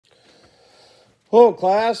Hello,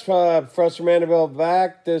 class. Professor Mandeville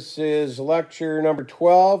back. This is lecture number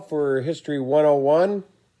 12 for History 101.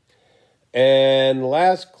 And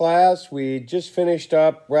last class, we just finished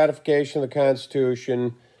up ratification of the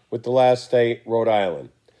Constitution with the last state, Rhode Island.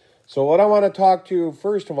 So what I want to talk to you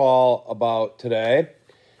first of all about today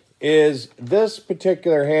is this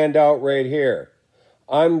particular handout right here.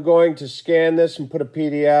 I'm going to scan this and put a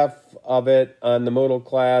PDF of it on the Moodle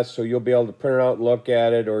class so you'll be able to print it out and look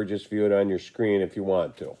at it or just view it on your screen if you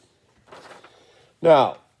want to.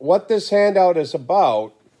 Now, what this handout is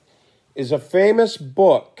about is a famous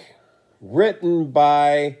book written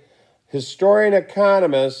by historian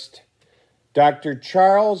economist Dr.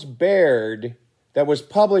 Charles Baird that was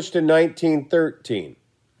published in 1913.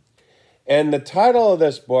 And the title of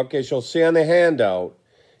this book, as you'll see on the handout,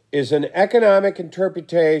 is An Economic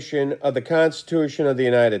Interpretation of the Constitution of the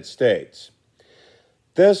United States.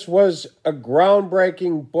 This was a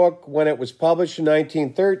groundbreaking book when it was published in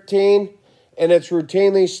 1913, and it's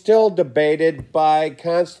routinely still debated by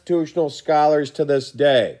constitutional scholars to this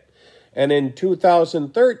day. And in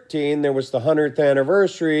 2013, there was the 100th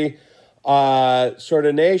anniversary sort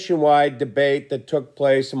of nationwide debate that took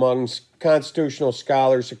place among constitutional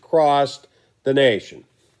scholars across the nation.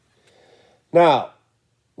 Now,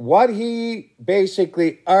 what he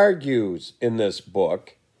basically argues in this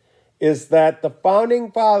book is that the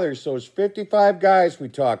founding fathers, those 55 guys we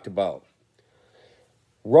talked about,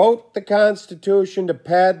 wrote the Constitution to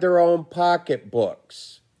pad their own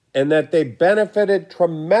pocketbooks, and that they benefited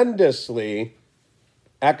tremendously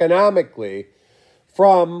economically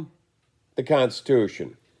from the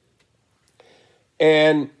Constitution.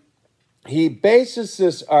 And he bases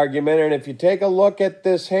this argument, and if you take a look at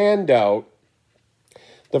this handout,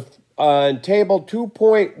 in table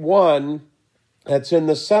 2.1, that's in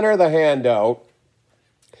the center of the handout,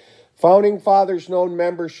 Founding Fathers known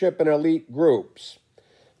membership in elite groups.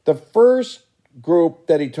 The first group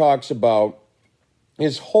that he talks about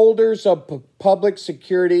is holders of public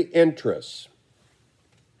security interests.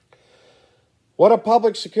 What a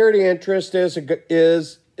public security interest is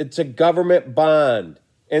it's a government bond.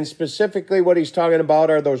 And specifically what he's talking about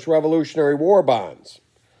are those Revolutionary War bonds.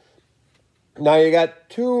 Now you got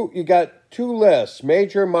two lists,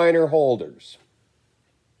 major and minor holders.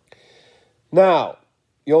 Now,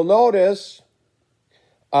 you'll notice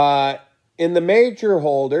in the major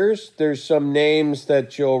holders, there's some names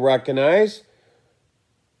that you'll recognize.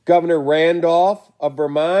 Governor Randolph of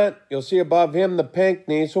Vermont. You'll see above him the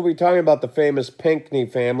Pinckneys. We'll be talking about the famous Pinckney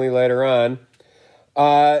family later on.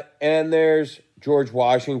 And there's George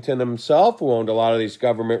Washington himself, who owned a lot of these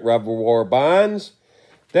government Revolutionary War bonds.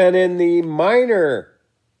 Then in the minor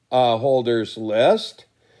holders list,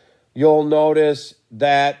 you'll notice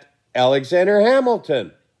that Alexander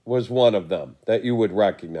Hamilton was one of them that you would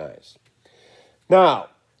recognize.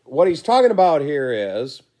 Now, what he's talking about here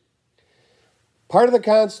is part of the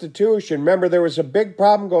Constitution. Remember, there was a big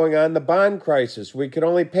problem going on, the bond crisis. We could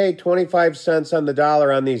only pay 25 cents on the dollar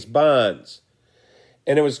on these bonds.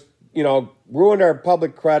 And it was, ruined our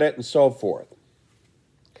public credit and so forth.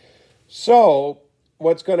 So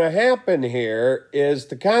what's going to happen here is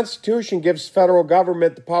the Constitution gives federal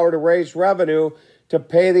government the power to raise revenue to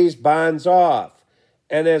pay these bonds off.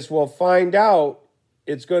 And as we'll find out,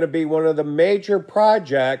 it's going to be one of the major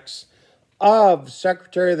projects of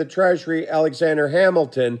Secretary of the Treasury Alexander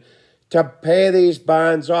Hamilton to pay these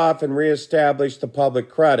bonds off and reestablish the public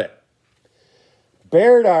credit.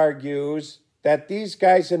 Baird argues that these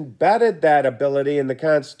guys embedded that ability in the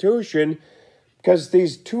Constitution because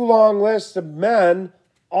these two long lists of men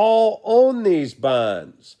all own these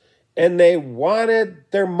bonds, and they wanted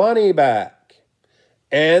their money back.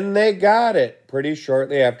 And they got it pretty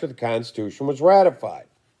shortly after the Constitution was ratified.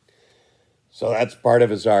 So that's part of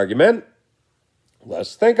his argument.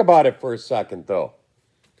 Let's think about it for a second, though.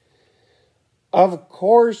 Of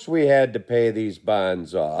course we had to pay these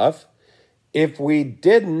bonds off. If we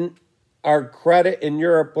didn't, our credit in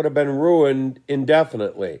Europe would have been ruined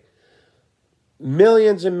indefinitely.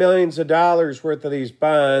 Millions and millions of dollars worth of these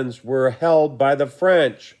bonds were held by the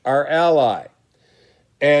French, our ally.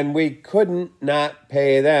 And we couldn't not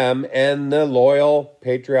pay them and the loyal,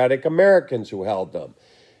 patriotic Americans who held them.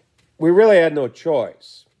 We really had no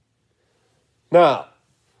choice. Now,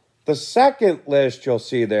 the second list you'll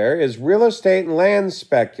see there is real estate and land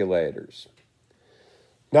speculators.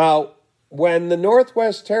 Now, when the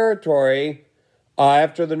Northwest Territory,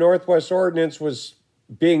 after the Northwest Ordinance was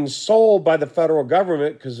being sold by the federal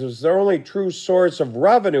government because it was their only true source of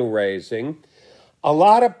revenue raising, a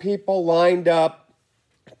lot of people lined up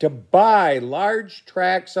to buy large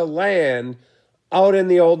tracts of land out in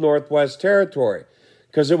the old Northwest Territory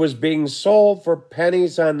because it was being sold for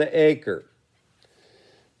pennies on the acre.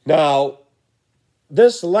 Now,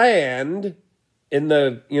 this land in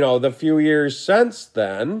the few years since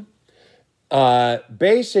then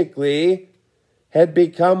basically had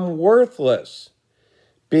become worthless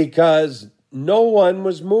because no one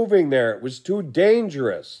was moving there. It was too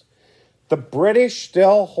dangerous. The British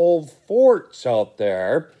still hold forts out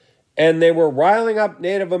there, and they were riling up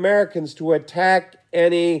Native Americans to attack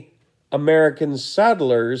any American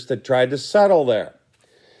settlers that tried to settle there.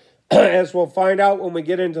 As we'll find out when we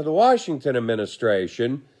get into the Washington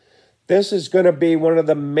administration, this is going to be one of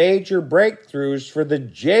the major breakthroughs for the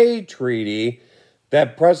Jay Treaty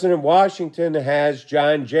that President Washington has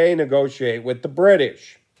John Jay negotiate with the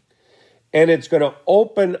British. And it's going to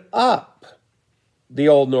open up the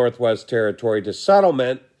Old Northwest Territory to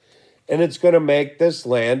settlement, and it's going to make this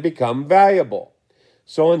land become valuable.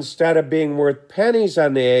 So instead of being worth pennies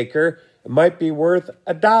on the acre, it might be worth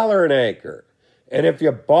 $1 an acre. And if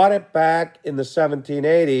you bought it back in the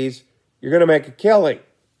 1780s, you're going to make a killing.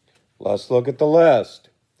 Let's look at the list.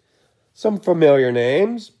 Some familiar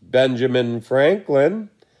names: Benjamin Franklin,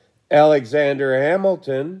 Alexander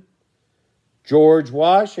Hamilton, George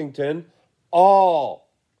Washington, all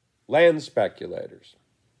land speculators.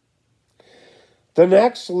 The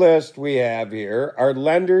next list we have here are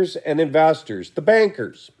lenders and investors, the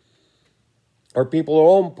bankers, or people who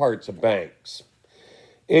own parts of banks,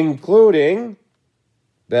 including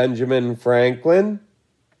Benjamin Franklin,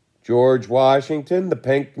 George Washington, the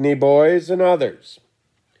Pinckney Boys, and others.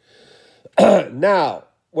 Now,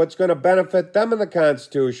 what's going to benefit them in the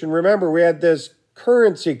Constitution? Remember, we had this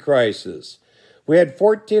currency crisis. We had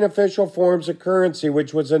 14 official forms of currency,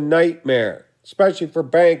 which was a nightmare, especially for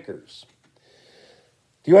bankers.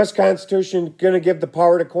 The U.S. Constitution is going to give the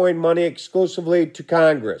power to coin money exclusively to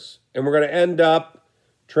Congress, and we're going to end up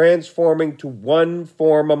transforming to one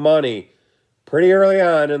form of money pretty early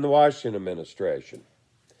on in the Washington administration.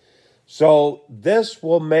 So this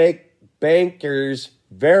will make bankers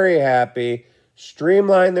very happy,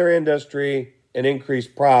 streamline their industry, and increase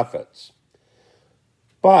profits.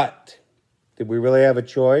 But did we really have a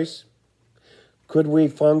choice? Could we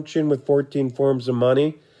function with 14 forms of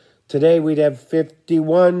money? Today we'd have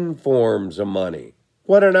 51 forms of money.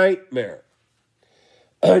 What a nightmare.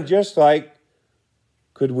 Just like,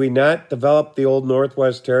 could we not develop the Old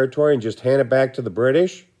Northwest Territory and just hand it back to the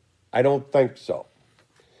British? I don't think so.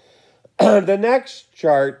 The next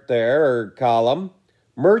chart there, or column,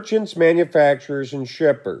 merchants, manufacturers, and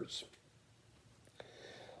shippers.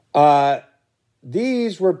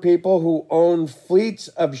 These were people who owned fleets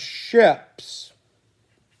of ships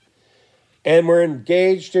and were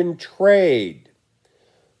engaged in trade.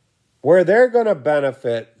 Where they're going to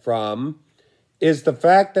benefit from is the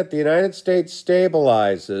fact that the United States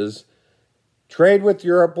stabilizes, trade with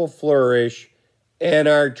Europe will flourish, and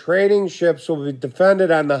our trading ships will be defended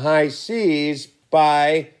on the high seas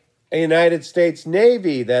by a United States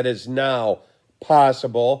Navy that is now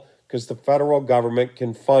possible because the federal government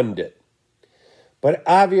can fund it. But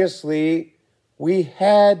obviously, we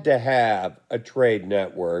had to have a trade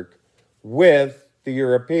network with the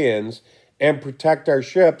Europeans and protect our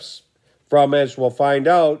ships from, as we'll find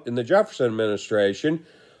out in the Jefferson administration,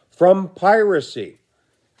 from piracy.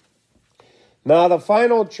 Now, the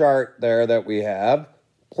final chart there that we have,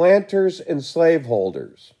 planters and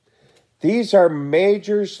slaveholders. These are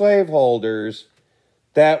major slaveholders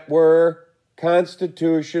that were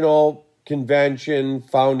Constitutional Convention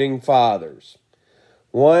founding fathers.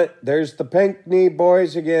 There's the Pinckney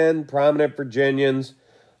Boys again, prominent Virginians.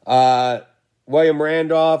 William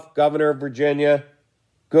Randolph, governor of Virginia.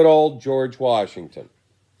 Good old George Washington.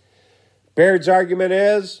 Baird's argument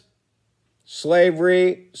is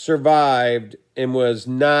slavery survived and was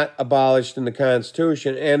not abolished in the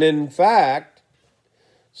Constitution. And in fact,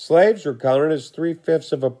 slaves were counted as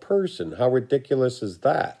 3/5 of a person. How ridiculous is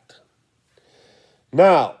that?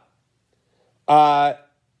 Now,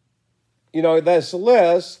 this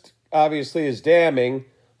list obviously is damning.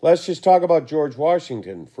 Let's just talk about George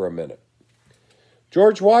Washington for a minute.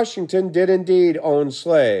 George Washington did indeed own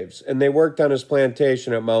slaves, and they worked on his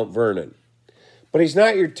plantation at Mount Vernon. But he's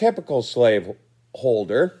not your typical slave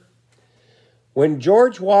holder. When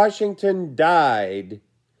George Washington died,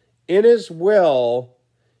 in his will,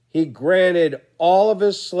 he granted all of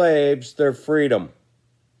his slaves their freedom.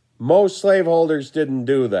 Most slaveholders didn't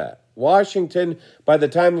do that. Washington, by the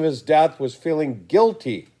time of his death, was feeling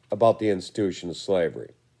guilty about the institution of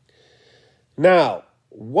slavery. Now,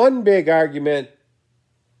 one big argument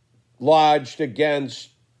lodged against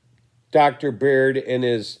Dr. Baird in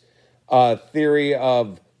his theory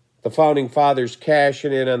of the Founding Fathers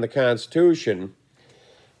cashing in on the Constitution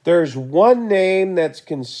There's one name that's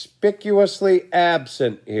conspicuously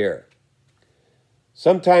absent here.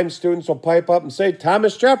 Sometimes students will pipe up and say,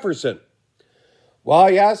 Thomas Jefferson. Well,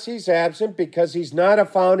 yes, he's absent because he's not a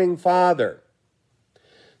founding father.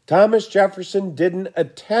 Thomas Jefferson didn't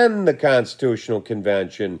attend the Constitutional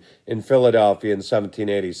Convention in Philadelphia in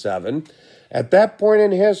 1787. At that point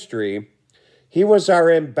in history, he was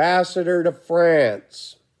our ambassador to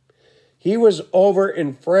France. He was over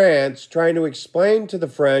in France trying to explain to the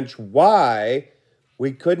French why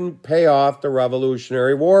we couldn't pay off the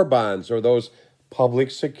Revolutionary War bonds or those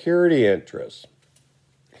public security interests.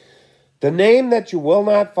 The name that you will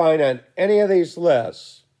not find on any of these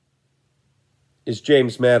lists is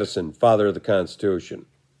James Madison, father of the Constitution.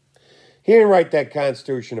 He didn't write that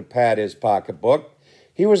Constitution to pad his pocketbook.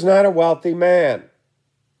 He was not a wealthy man.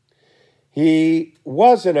 He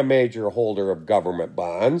wasn't a major holder of government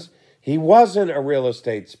bonds. He wasn't a real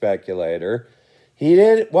estate speculator.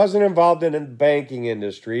 He wasn't involved in the banking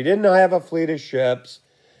industry. He didn't have a fleet of ships.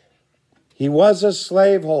 He was a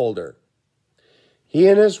slaveholder. He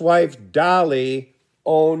and his wife, Dolly,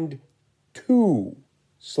 owned 2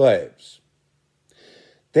 slaves.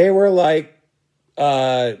 They were like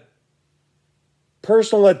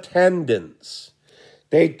personal attendants.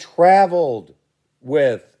 They traveled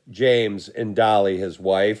with James and Dolly, his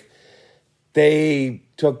wife. They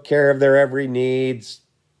took care of their every needs.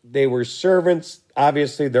 They were servants.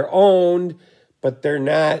 Obviously, they're owned, but they're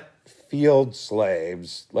not field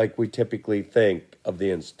slaves like we typically think of the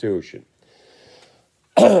institution.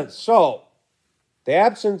 So, the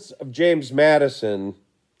absence of James Madison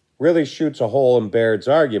really shoots a hole in Baird's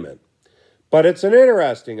argument. But it's an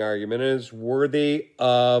interesting argument and it's worthy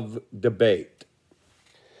of debate.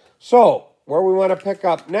 So, where we want to pick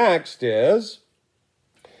up next is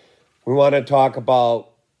we want to talk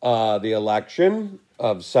about the election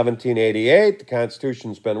of 1788. The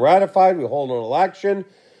Constitution's been ratified. We hold an election.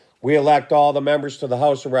 We elect all the members to the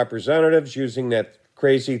House of Representatives using that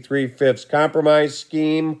crazy 3/5 compromise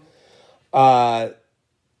scheme. And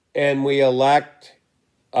we elect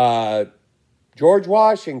George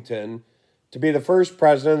Washington to be the first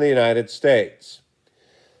president of the United States.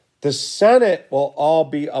 The Senate will all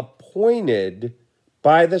be appointed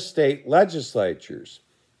by the state legislatures.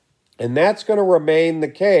 And that's going to remain the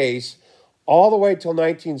case all the way till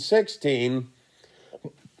 1916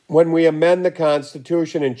 when we amend the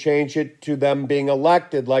Constitution and change it to them being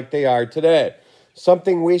elected like they are today.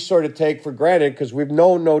 Something we sort of take for granted because we've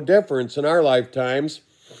known no difference in our lifetimes,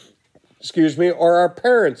 or our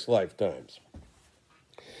parents' lifetimes.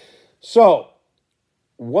 So,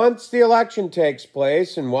 once the election takes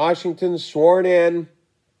place and Washington's sworn in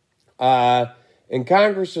and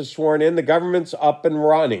Congress is sworn in, the government's up and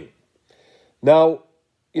running. Now,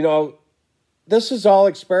 this is all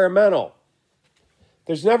experimental.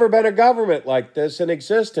 There's never been a government like this in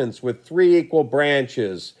existence with 3 equal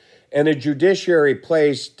branches and a judiciary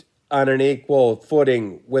placed on an equal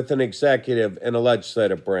footing with an executive and a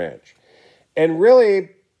legislative branch. And really,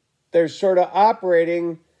 they're sort of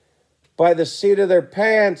operating by the seat of their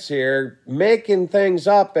pants here, making things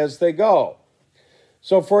up as they go.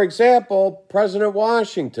 So, for example, President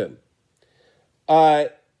Washington,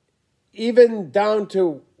 even down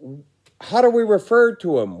to how do we refer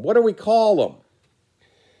to him? What do we call him?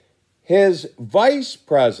 His vice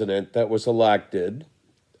president that was elected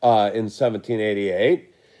in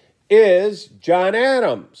 1788 is John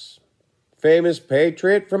Adams, famous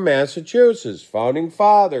patriot from Massachusetts, founding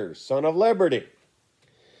father, son of liberty.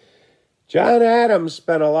 John Adams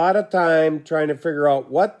spent a lot of time trying to figure out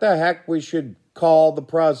what the heck we should call the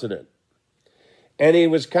president. And he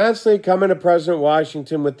was constantly coming to President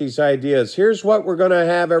Washington with these ideas. Here's what we're going to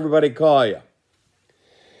have everybody call you.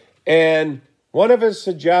 And one of his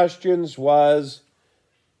suggestions was,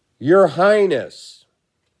 Your Highness.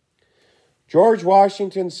 George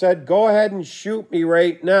Washington said, go ahead and shoot me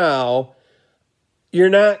right now. You're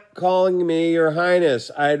not calling me Your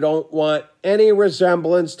Highness. I don't want any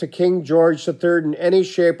resemblance to King George III in any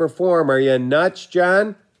shape or form. Are you nuts,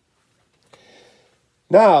 John?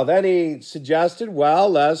 Now, then he suggested, well,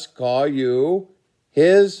 let's call you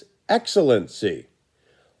His Excellency.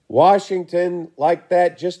 Washington liked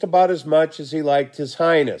that just about as much as he liked His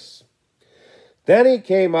Highness. Then he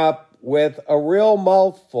came up with a real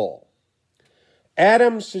mouthful.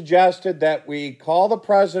 Adams suggested that we call the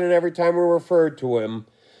president every time we refer to him,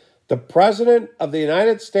 the President of the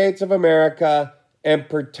United States of America and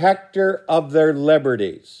protector of their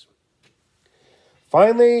liberties.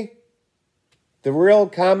 Finally, the real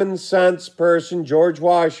common sense person, George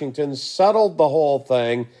Washington, settled the whole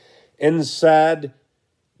thing and said,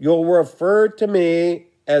 you'll refer to me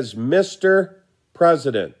as Mr.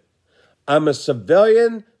 President. I'm a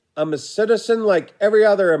civilian. I'm a citizen like every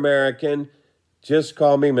other American. Just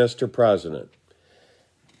call me Mr. President.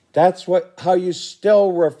 That's how you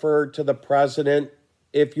still refer to the president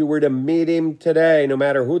if you were to meet him today, no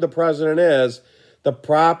matter who the president is. The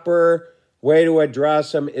proper way to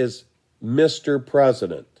address him is Mr.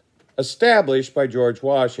 President, established by George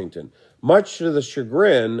Washington, much to the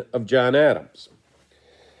chagrin of John Adams.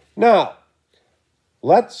 Now,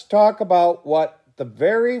 let's talk about what the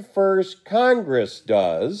very first Congress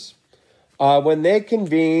does when they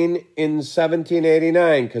convene in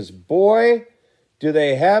 1789, because boy, do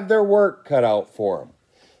they have their work cut out for them.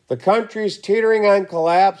 The country's teetering on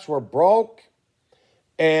collapse. We're broke,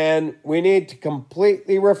 and we need to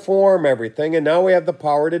completely reform everything, and now we have the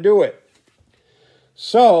power to do it.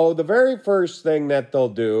 So the very first thing that they'll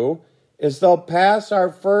do is they'll pass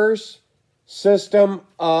our first system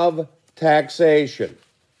of taxation.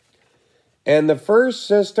 And the first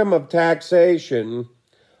system of taxation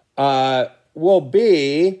will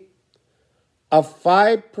be a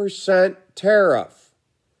 5% tariff.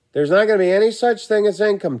 There's not going to be any such thing as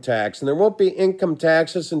income tax, and there won't be income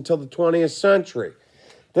taxes until the 20th century.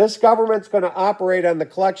 This government's going to operate on the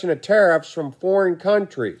collection of tariffs from foreign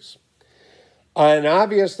countries. And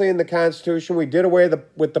obviously in the Constitution, we did away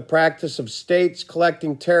with the practice of states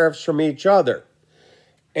collecting tariffs from each other.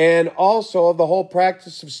 And also the whole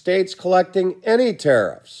practice of states collecting any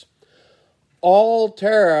tariffs. All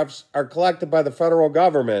tariffs are collected by the federal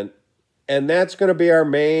government, and that's going to be our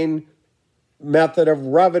main method of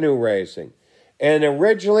revenue raising. And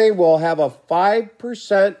originally, we'll have a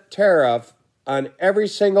 5% tariff on every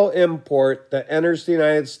single import that enters the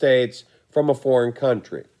United States from a foreign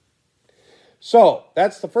country. So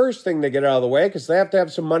that's the first thing to get out of the way, because they have to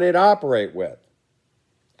have some money to operate with.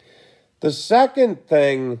 The second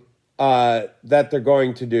thing that they're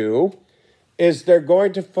going to do is they're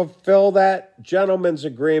going to fulfill that gentleman's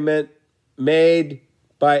agreement made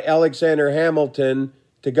by Alexander Hamilton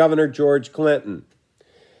to Governor George Clinton.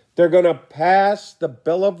 They're going to pass the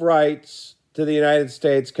Bill of Rights to the United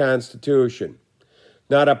States Constitution.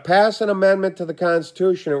 Now, to pass an amendment to the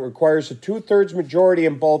Constitution, it requires a 2/3 majority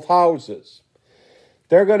in both houses.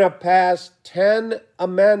 They're going to pass 10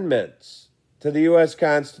 amendments to the U.S.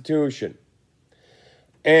 Constitution.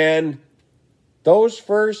 And those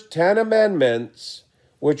first 10 amendments,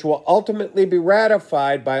 which will ultimately be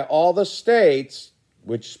ratified by all the states,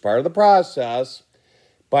 which is part of the process,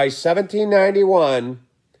 by 1791,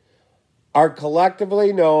 are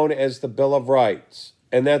collectively known as the Bill of Rights.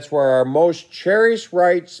 And that's where our most cherished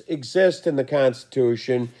rights exist in the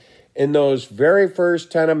Constitution, in those very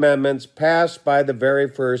first 10 amendments passed by the very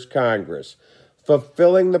first Congress,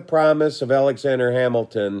 fulfilling the promise of Alexander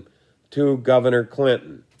Hamilton to Governor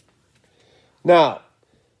Clinton. Now,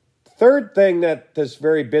 the third thing that this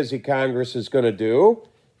very busy Congress is going to do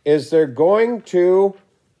is they're going to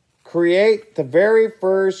create the very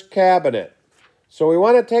first cabinet. So we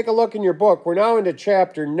want to take a look in your book. We're now into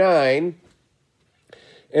chapter 9.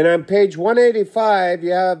 And on page 185,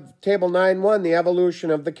 you have table 9.1, the evolution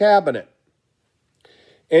of the cabinet.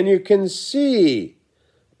 And you can see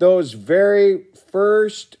those very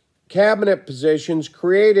first cabinet positions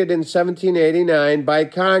created in 1789 by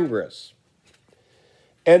Congress.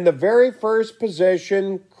 And the very first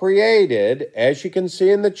position created, as you can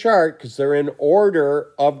see in the chart, because they're in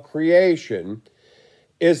order of creation,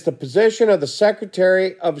 is the position of the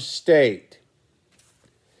Secretary of State,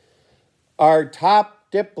 our top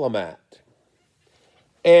diplomat.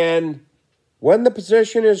 And when the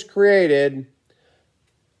position is created,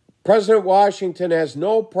 President Washington has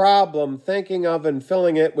no problem thinking of and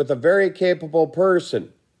filling it with a very capable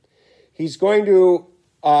person. He's going to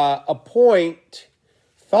appoint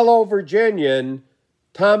fellow Virginian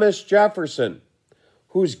Thomas Jefferson,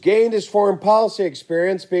 who's gained his foreign policy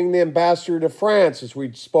experience being the ambassador to France, as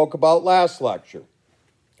we spoke about last lecture.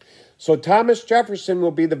 So Thomas Jefferson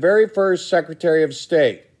will be the very first Secretary of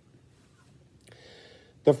State.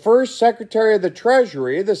 The first Secretary of the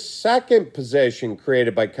Treasury, the second position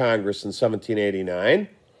created by Congress in 1789,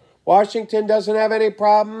 Washington doesn't have any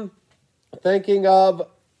problem thinking of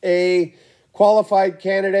a qualified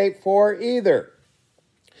candidate for either.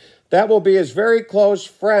 That will be his very close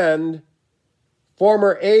friend,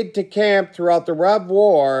 former aide-de-camp throughout the Rev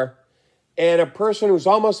War, and a person who's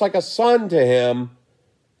almost like a son to him,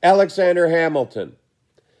 Alexander Hamilton.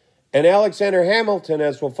 And Alexander Hamilton,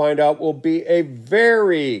 as we'll find out, will be a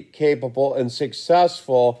very capable and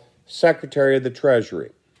successful Secretary of the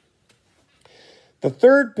Treasury. The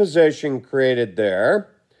third position created there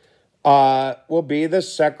will be the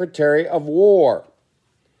Secretary of War.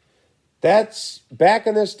 That's, back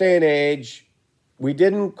in this day and age, we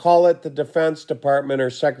didn't call it the Defense Department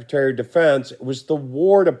or Secretary of Defense. It was the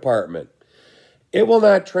War Department. It will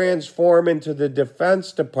not transform into the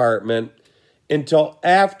Defense Department until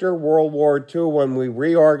after World War II, when we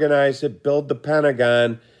reorganize it, build the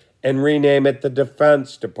Pentagon, and rename it the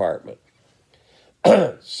Defense Department.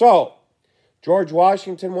 So, George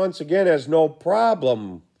Washington, once again, has no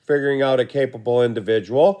problem figuring out a capable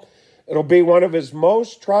individual. It'll be one of his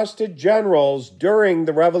most trusted generals during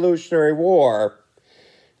the Revolutionary War,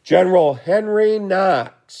 General Henry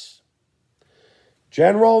Knox.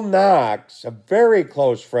 General Knox, a very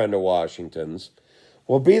close friend of Washington's,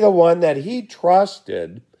 will be the one that he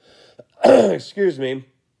trusted, to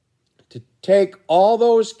take all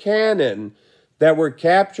those cannon that were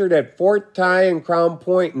captured at Fort Ty and Crown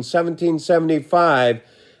Point in 1775,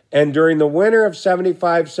 and during the winter of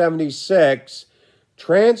 75-76,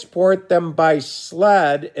 transport them by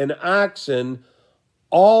sled and oxen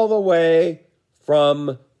all the way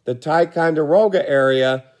from the Ticonderoga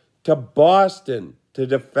area to Boston to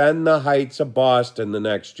defend the heights of Boston the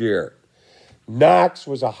next year. Knox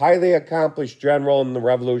was a highly accomplished general in the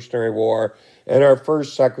Revolutionary War and our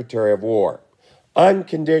first Secretary of War,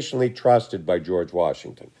 unconditionally trusted by George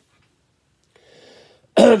Washington.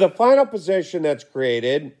 The final position that's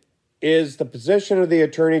created is the position of the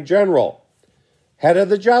Attorney General, head of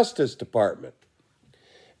the Justice Department.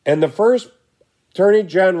 And the first Attorney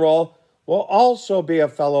General will also be a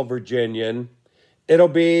fellow Virginian. It'll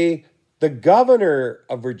be the governor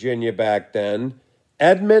of Virginia back then,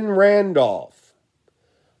 Edmund Randolph,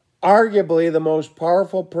 arguably the most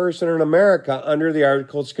powerful person in America under the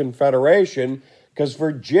Articles of Confederation, because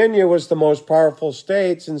Virginia was the most powerful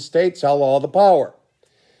state, and states held all the power.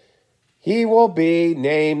 He will be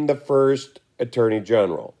named the first Attorney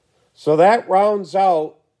General. So that rounds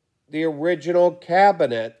out the original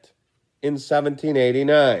cabinet in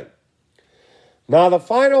 1789. Now, the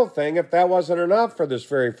final thing, if that wasn't enough for this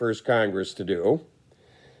very first Congress to do,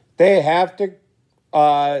 they have to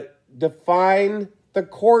define the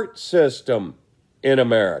court system in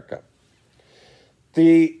America.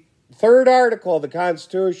 The third article of the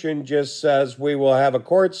Constitution just says we will have a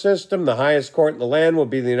court system. The highest court in the land will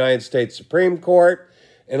be the United States Supreme Court,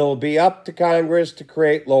 and it will be up to Congress to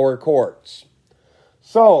create lower courts.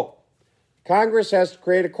 So, Congress has to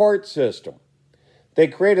create a court system. They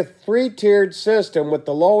create a three-tiered system with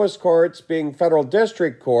the lowest courts being federal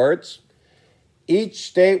district courts. Each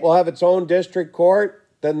state will have its own district court.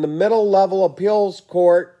 Then the middle level appeals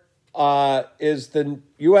court is the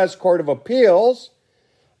U.S. Court of Appeals.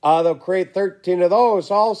 They'll create 13 of those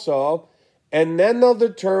also. And then they'll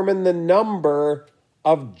determine the number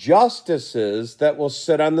of justices that will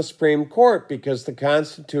sit on the Supreme Court, because the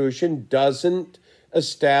Constitution doesn't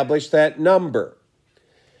establish that number.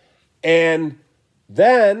 And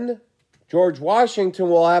then George Washington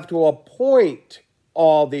will have to appoint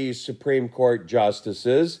all these Supreme Court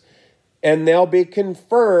justices, and they'll be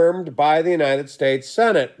confirmed by the United States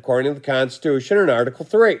Senate, according to the Constitution in Article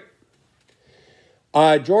 3.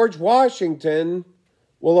 George Washington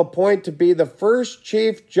will appoint to be the first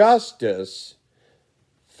Chief Justice,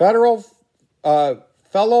 fellow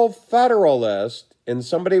Federalist, and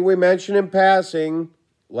somebody we mentioned in passing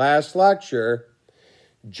last lecture,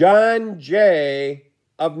 John Jay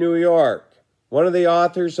of New York, one of the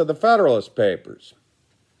authors of the Federalist Papers.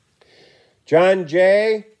 John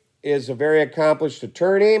Jay is a very accomplished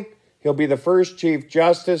attorney. He'll be the first Chief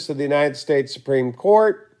Justice of the United States Supreme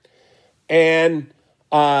Court. And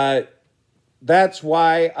that's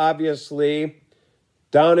why, obviously,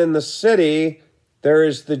 down in the city, there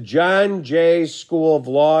is the John Jay School of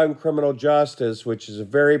Law and Criminal Justice, which is a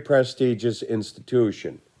very prestigious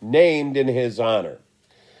institution, named in his honor.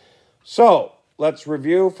 So, let's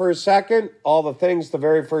review for a second all the things the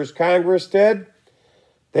very first Congress did.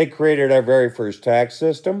 They created our very first tax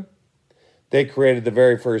system. They created the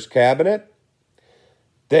very first cabinet.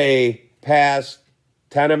 They passed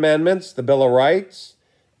 10 amendments, the Bill of Rights,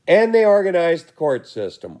 and they organized the court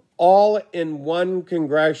system, all in one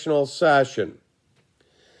congressional session.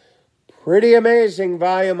 Pretty amazing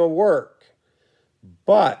volume of work.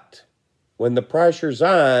 But when the pressure's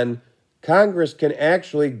on, Congress can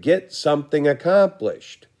actually get something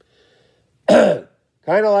accomplished. Kind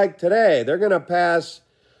of like today, they're going to pass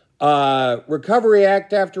Recovery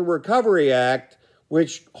Act after Recovery Act,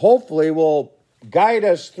 which hopefully will guide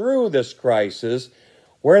us through this crisis,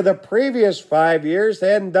 where the previous 5 years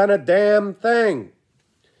they hadn't done a damn thing.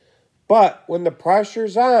 But when the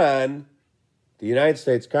pressure's on, the United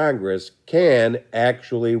States Congress can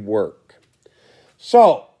actually work.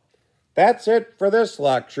 So, that's it for this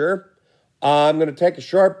lecture. I'm going to take a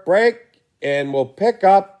short break, and we'll pick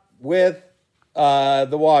up with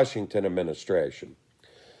the Washington administration.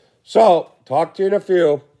 So, talk to you in a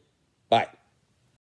few. Bye.